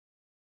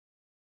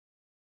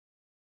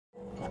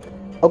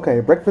Okay,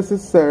 breakfast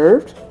is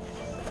served.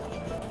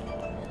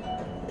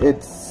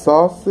 It's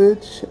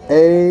sausage,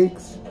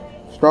 eggs,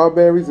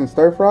 strawberries, and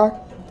stir fry.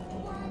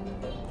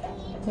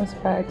 That's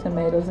fried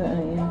tomatoes and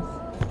onions.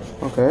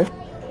 Okay.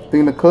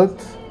 Thina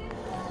cooked.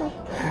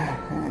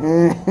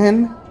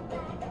 And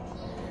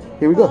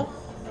here we go.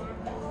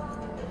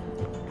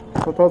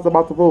 So tell us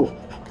about the food.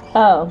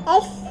 Oh.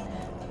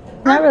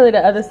 Not really the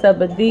other stuff,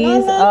 but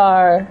these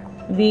are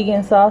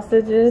vegan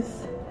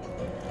sausages.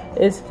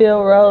 It's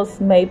Phil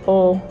Roast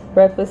maple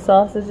breakfast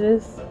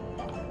sausages.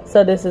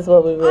 So this is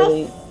what we're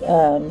really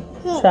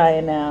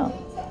trying out.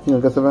 You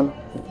want to get Savannah?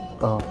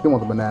 She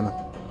wants a banana.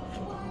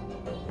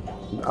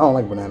 I don't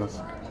like bananas.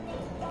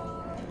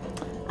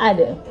 I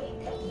do.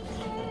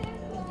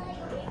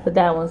 But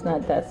that one's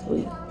not that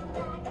sweet.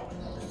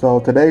 So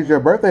today's your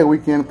birthday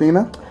weekend,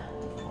 Thina.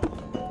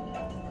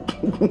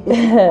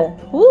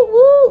 Woo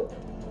woo!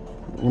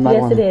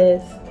 Yes, it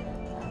is.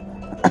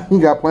 You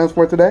got plans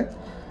for today?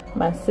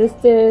 My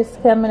sister's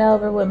coming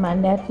over with my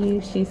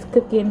nephew. She's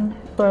cooking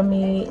for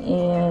me,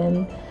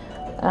 and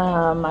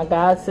my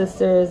god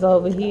sister is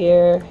over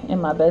here,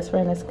 and my best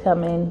friend is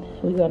coming.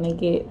 We're gonna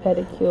get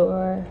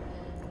pedicures,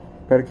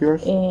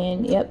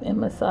 and and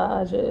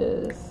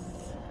massages.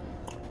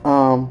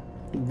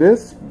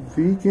 This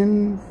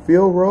vegan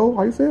Phil roll,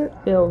 how you say it?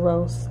 Phil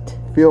Roast.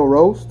 Phil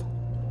Roast.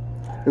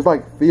 It's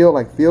like Phil,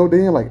 like filled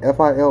in, like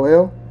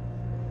Fill,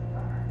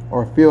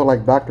 or Phil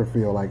like Dr.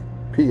 Phil, like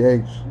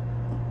Phil.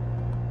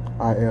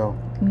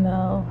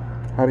 No.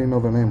 How do you know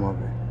the name of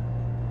it?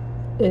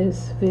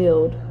 It's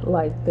filled,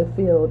 like the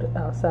field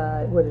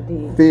outside with a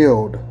D.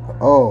 Field.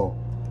 Oh,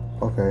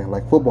 okay,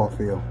 like football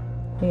field.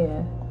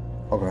 Yeah.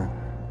 Okay.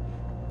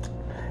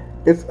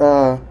 It's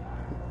got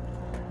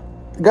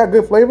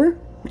good flavor.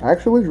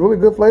 Actually, it's really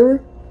good flavor.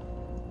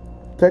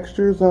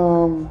 Texture's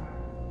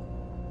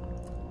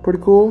pretty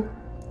cool,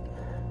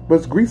 but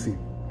it's greasy.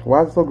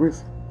 Why is it so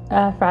greasy?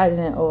 I fried it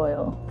in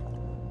oil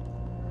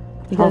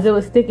because it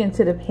was sticking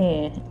to the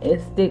pan.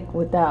 It stick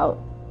without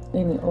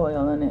any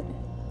oil in it.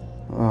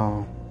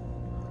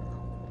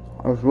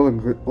 It's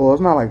really well.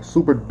 It's not like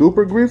super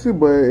duper greasy,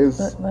 but it's.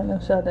 Let them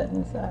show that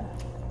inside.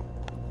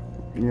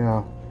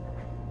 Yeah.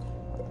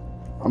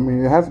 I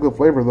mean, it has good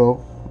flavor though.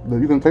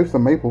 You can taste the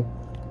maple.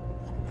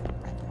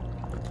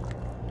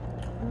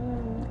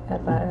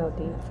 FILD.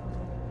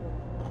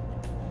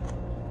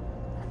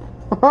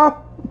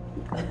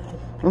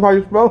 That's how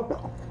you spell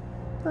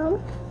it?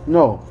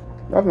 No,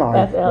 that's not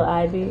how you spell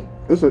it. FLID.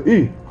 It's an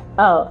E.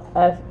 Oh,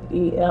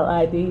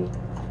 FELID.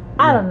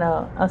 I don't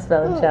know. I'm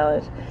spelling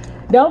challenge.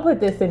 Don't put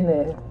this in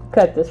there.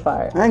 Cut this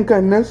part. I ain't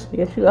cutting this.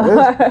 Yes, you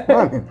are.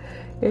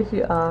 Yes,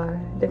 you are.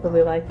 They're gonna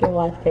be like, your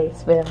wife can't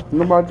spell.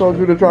 Nobody told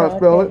you to try to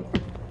spell it.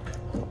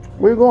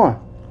 Where you going?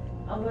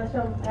 I'm gonna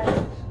show them the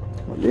package.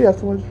 Yeah,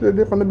 that's what you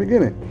did from the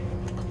beginning.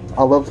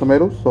 I love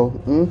tomatoes, so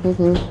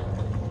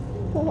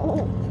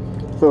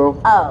So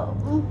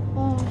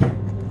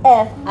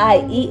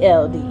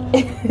FIELD.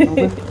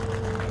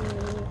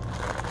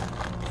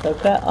 So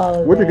cut all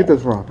of where'd you that. get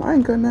this from? I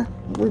ain't cutting that.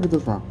 Where'd you get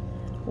this from?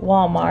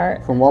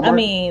 Walmart. From Walmart? I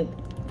mean,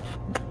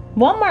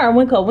 Walmart or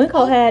Winco.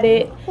 Winco had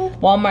it.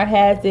 Walmart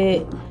has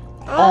it.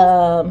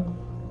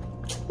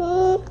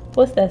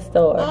 What's that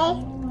store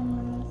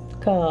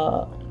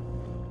called?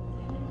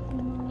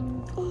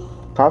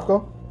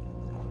 Costco?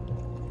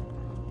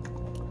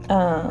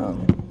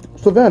 Um,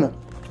 Savannah.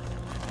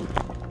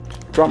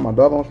 Drop my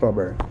dog on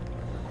strawberry.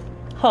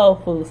 Whole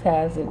Foods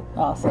has it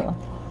also.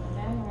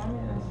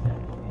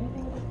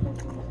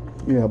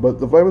 Yeah, but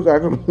the flavor's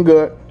actually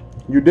good.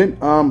 You didn't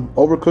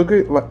overcook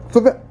it. Like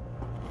Savannah,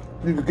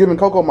 you could giving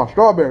Coco my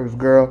strawberries,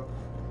 girl.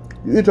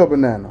 You eat your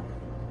banana.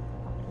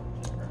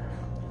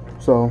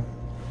 So,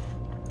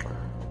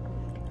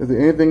 is there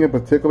anything in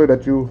particular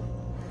that you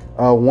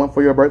want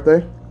for your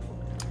birthday?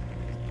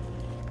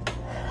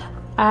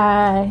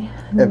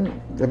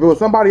 If it was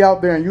somebody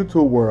out there in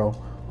YouTube world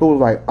who was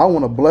like, I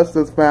want to bless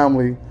this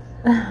family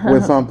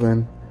with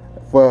something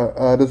for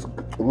this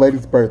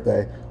lady's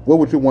birthday, what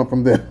would you want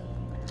from them?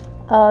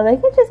 Oh, they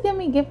could just give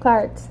me gift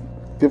cards.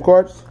 Gift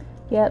cards?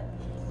 Yep.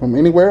 From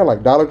anywhere,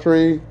 like Dollar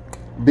Tree,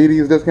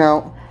 DD's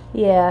discount?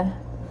 Yeah.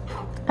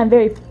 I'm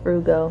very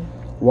frugal.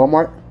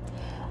 Walmart?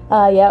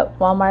 Yep.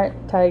 Walmart,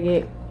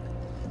 Target.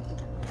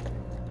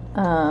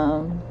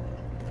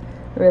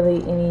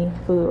 Really any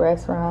food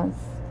restaurants.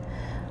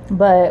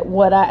 But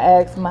what I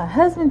asked my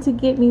husband to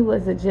get me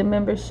was a gym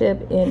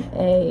membership and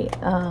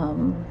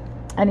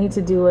I need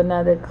to do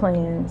another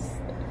cleanse.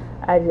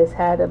 I just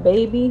had a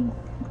baby.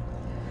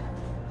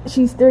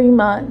 She's 3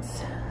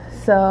 months.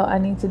 So I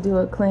need to do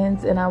a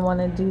cleanse, and I want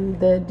to do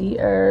the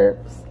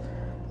D-Herbs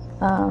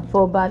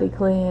full body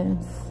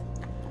cleanse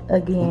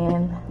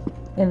again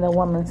in the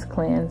woman's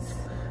cleanse.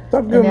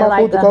 Stop And giving they're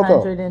my like food to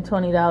Coco.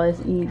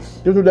 $120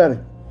 each. Give to Daddy.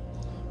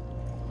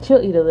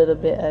 She'll eat a little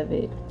bit of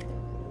it.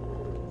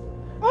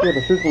 Yeah,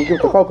 but she's gonna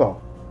give to Coco.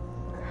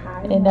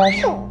 And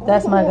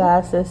that's my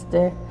god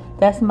sister.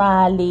 That's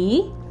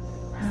Molly.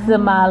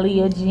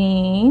 Somalia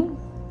Jean.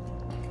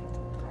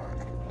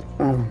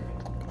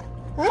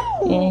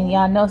 And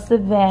y'all know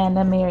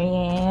Savannah,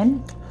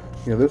 Marianne.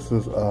 Yeah, this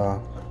is You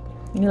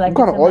like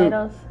what the kind of oil?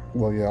 tomatoes?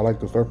 Well, yeah, I like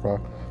the stir fry.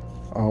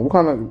 What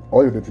kind of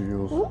oil did you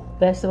use?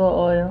 Vegetable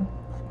oil.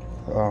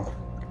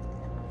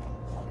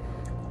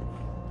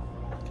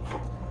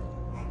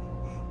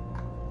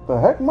 The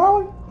heck,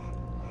 Molly?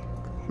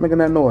 Making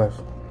that noise.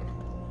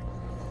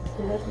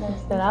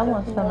 But I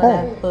want some of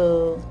that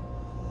food.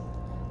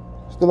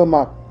 Still in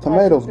my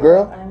tomatoes,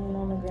 girl. Onion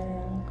on the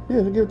ground.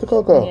 Yeah, she give it to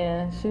Coco.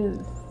 Yeah, she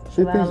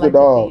She I feeds like the to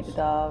dogs. feed the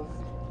dogs.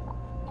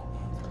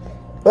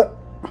 Uh,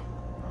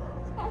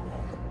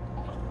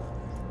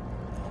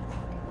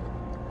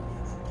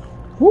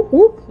 whoop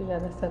whoop. She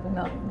got a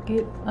 7-up.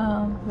 Get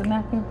the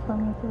napkin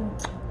from me,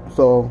 please.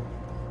 So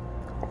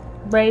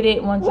Rate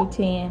it 1 through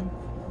 10.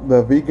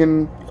 the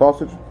vegan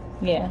sausage.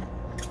 Yeah.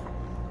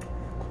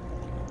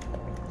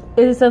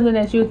 Is it something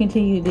that you would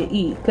continue to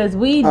eat? Because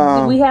we eat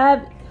yes,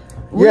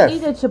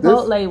 the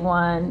Chipotle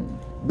one.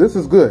 This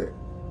is good.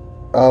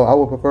 I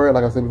would prefer it,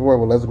 like I said before,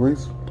 with less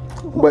grease,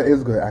 but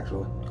it's good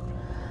actually.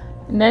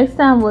 Next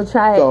time we'll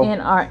try it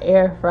in our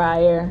air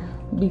fryer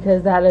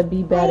because that'll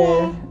be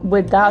better.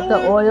 Without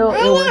the oil,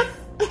 it was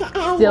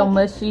still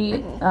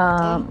mushy.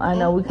 I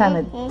know we kind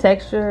of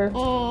texture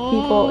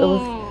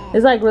people.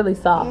 It's like really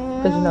soft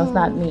because it's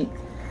not meat.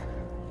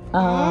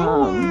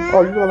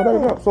 Oh, you gotta let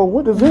it out. So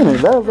what is in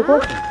it? That was the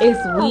question. It's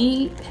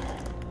wheat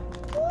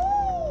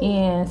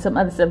and some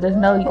other stuff. There's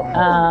no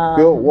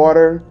Filled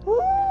water,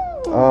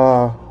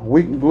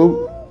 wheat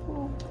gluten,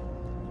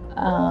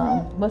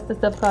 what's the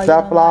stuff called?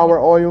 safflower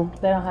oil,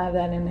 They don't have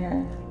that in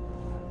there.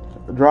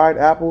 dried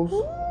apples,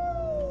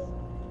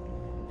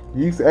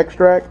 yeast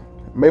extract,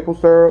 maple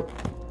syrup,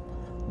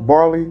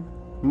 barley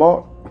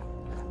malt,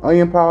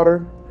 onion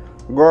powder,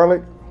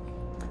 garlic,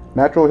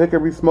 natural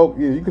hickory smoke.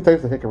 Yeah, you can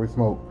taste the hickory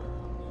smoke.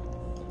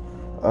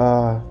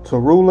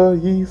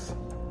 Torula yeast,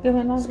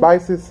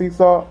 spices, sea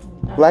salt,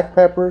 black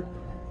pepper,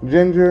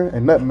 ginger,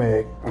 and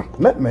nutmeg.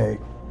 Nutmeg.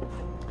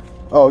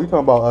 Oh, you talking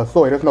about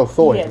soy? There's no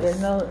soy. Yeah,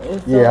 there's no.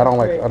 It's Yeah, I don't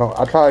like.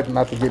 I try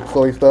not to get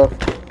soy stuff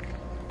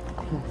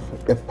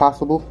if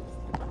possible.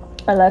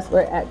 Unless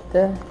we're at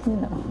the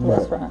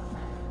restaurant.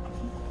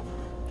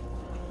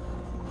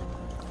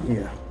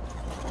 Yeah.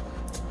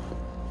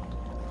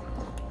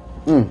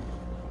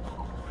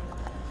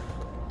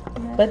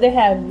 But they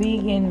have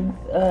vegan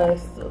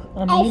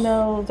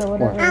aminos or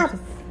whatever,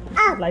 which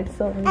is like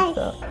soy.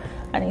 So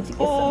I need to get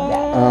some of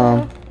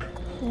that.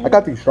 I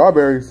got these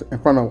strawberries in the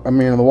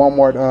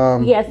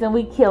Walmart. Yes, and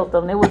we killed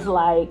them. It was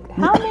like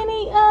how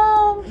many?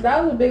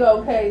 That was a big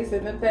old case,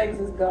 and the things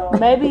is gone.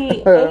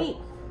 Maybe 8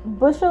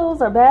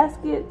 bushels or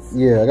baskets.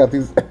 Yeah, I got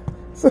these.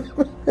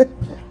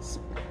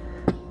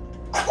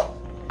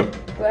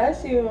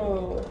 Bless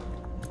you.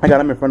 I got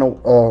them in front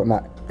of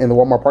not in the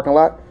Walmart parking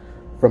lot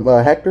from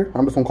Hector.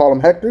 I'm just gonna call him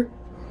Hector.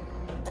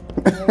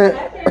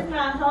 Hector's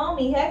my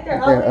homie. Hector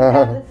always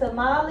has the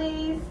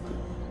tamales.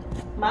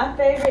 My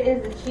favorite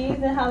is the cheese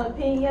and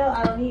jalapeno.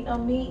 I don't eat no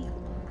meat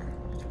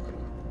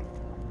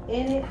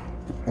in it.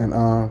 And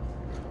I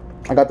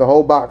got the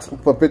whole box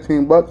for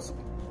 $15.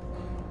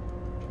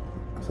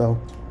 So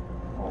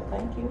Well,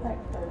 thank you,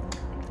 Hector.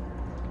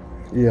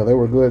 yeah, they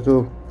were good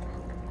too.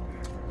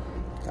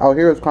 Out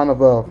here it's kind of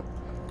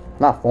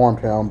not farm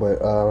town, but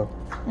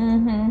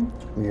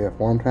yeah,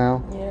 farm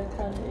town. Yeah, it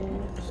kind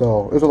of is.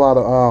 So there's a lot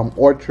of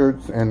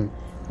orchards and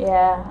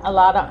Yeah, a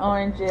lot of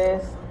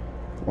oranges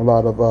a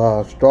lot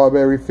of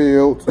strawberry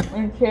fields.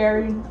 and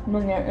cherry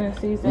when they're in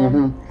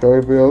season.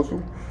 Cherry fields.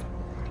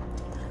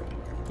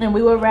 And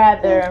we would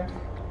rather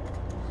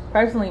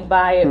personally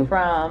buy it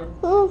from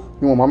You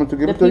want Mama to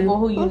give the it to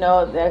people you? who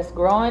that's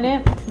growing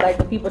it, like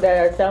the people that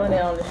are selling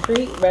it on the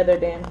street, rather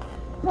than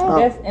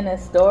just in a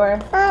store.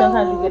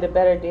 Sometimes you get a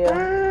better deal.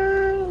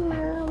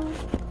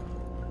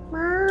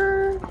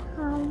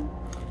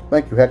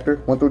 Thank you,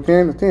 Hector. 1 through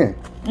 10 is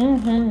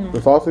 10.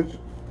 The sausage,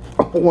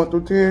 1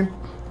 through 10.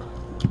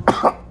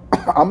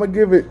 I'm gonna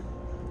give it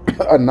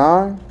a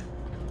 9.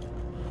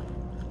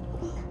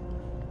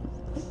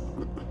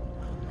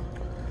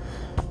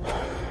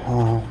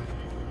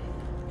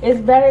 It's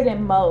better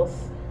than most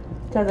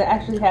because it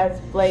actually has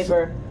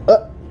flavor.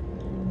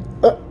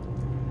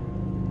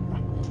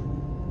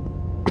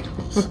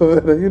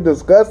 You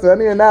disgusting. I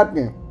need a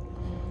napkin.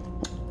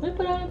 Let me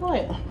put it on your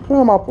plate. Put it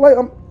on my plate.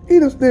 I'm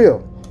eating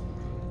still.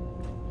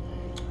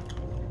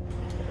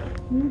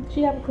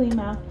 She have a clean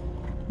mouth.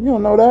 You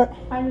don't know that?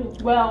 I do.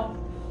 Well,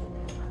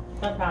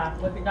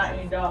 sometimes if you're not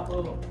eating dog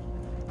food.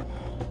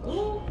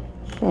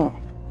 Huh.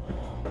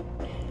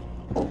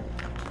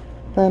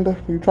 Panda,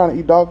 you trying to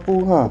eat dog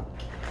food, huh?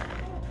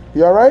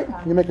 You alright?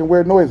 You're making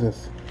weird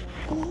noises.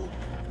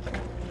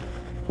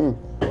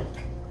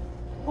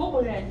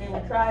 Poopa didn't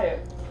even try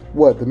it.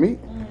 What, the meat?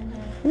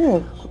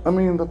 Yeah, I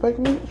mean, the fake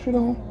meat, she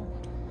don't.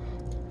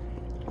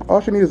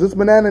 All she needs is this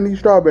banana and these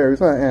strawberries,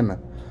 huh, Anna?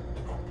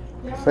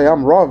 Say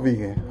I'm raw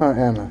vegan, huh,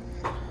 Anna?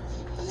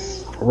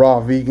 Raw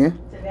vegan.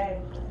 Today.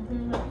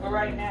 But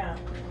right now.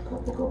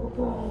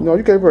 No,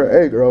 you gave her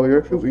an egg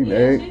earlier. She was eating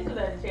egg. She's a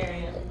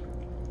vegetarian.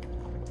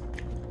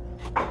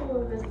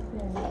 Who is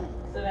vegetarian?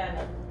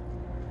 Savannah.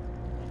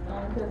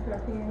 Cook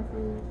her peanut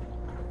food.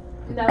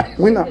 No,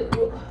 We not.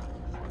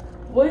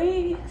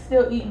 We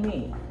still eat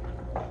meat.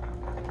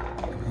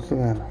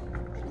 Savannah.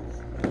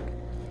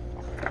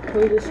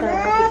 We just try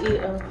not to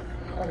eat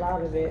a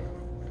lot of it.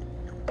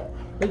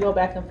 We go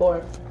back and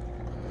forth.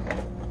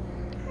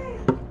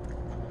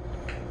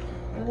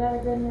 Is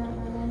that good now,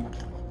 honey?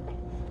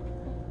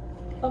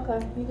 Okay,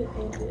 you can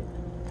end it.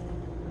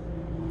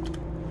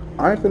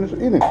 I ain't finished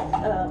eating.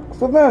 Uh,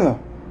 Savannah.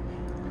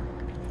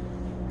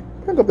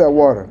 Pick up that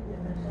water.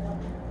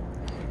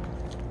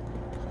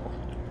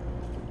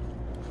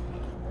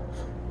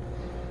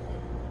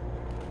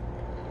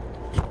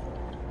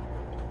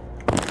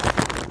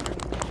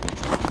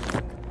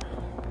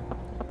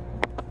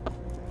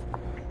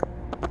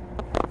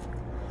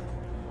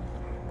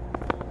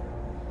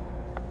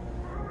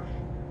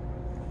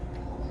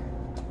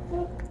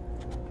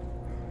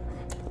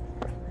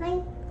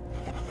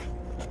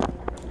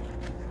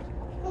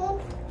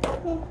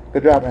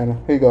 Good job, Anna.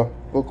 Here you go.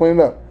 Go clean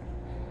it up.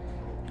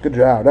 Good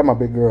job. That's my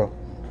big girl.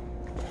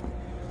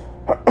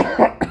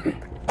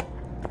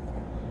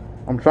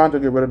 I'm trying to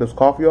get rid of this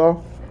cough,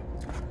 y'all.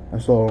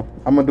 And so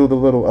I'm gonna do the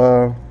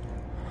little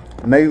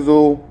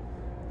nasal,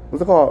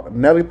 what's it called?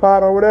 Nelly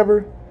pot or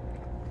whatever.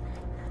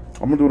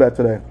 I'm gonna do that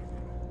today.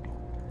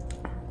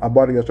 I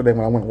bought it yesterday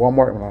when I went to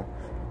Walmart when I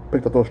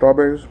picked up those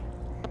strawberries.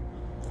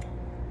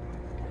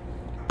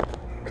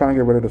 Trying to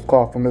get rid of this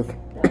cough from this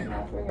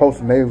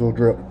post nasal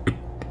drip.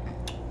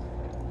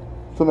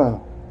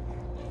 Savannah,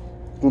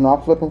 do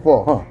not slip and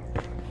fall,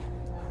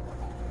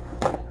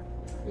 huh?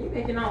 You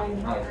making all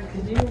these noises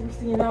because you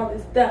seeing all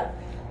this stuff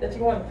that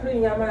you want to put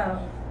in your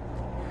mouth.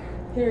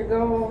 Here,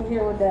 go over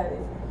here with daddy.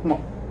 Come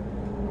on.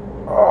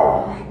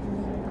 Oh.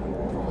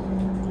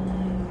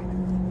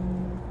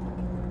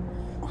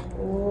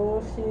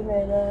 Oh, she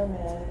made her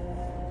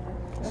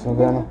mad.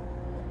 Savannah.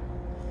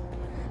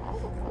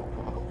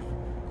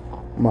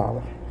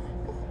 Marla.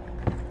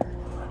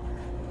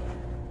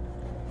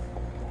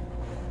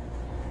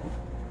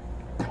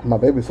 My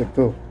baby's sick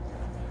too.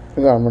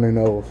 I got a runny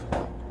nose.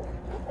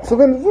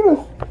 Savannah, do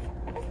this.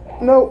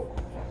 No.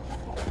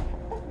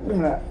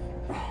 Do that.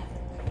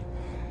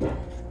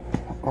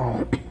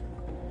 Oh.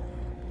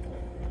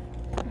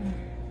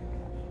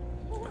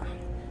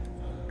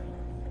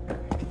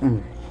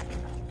 Mm.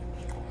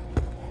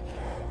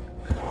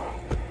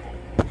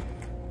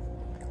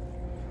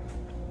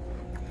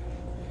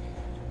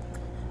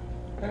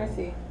 Let me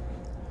see.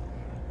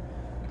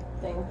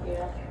 Thank you.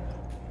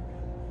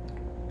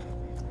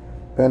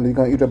 Panda, you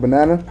gonna eat a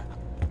banana?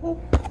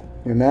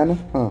 Your nana?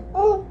 Huh?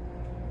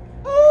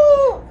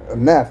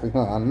 Nasty,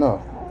 huh? I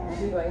know.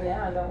 She's like,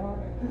 yeah, I don't want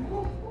it.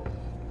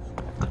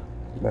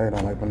 They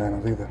don't like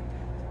bananas either.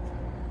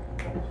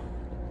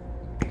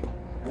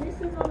 Can you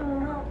sit on the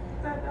remote,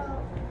 fat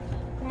dog?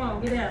 Come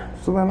on, get down.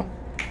 Savannah?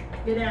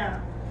 Get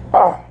down.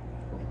 Ah!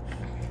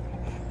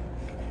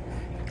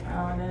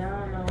 Oh, then I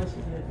don't know what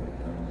she did.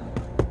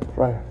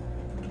 Right here.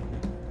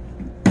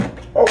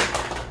 Oh!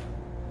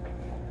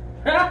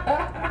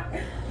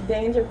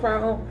 Danger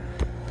prone.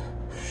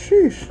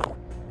 Sheesh.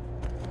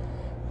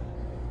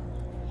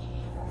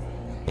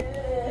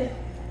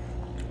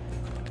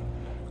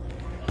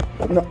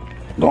 No,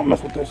 don't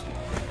mess with this.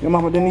 Your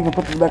mama didn't even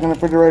put this back in the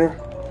refrigerator.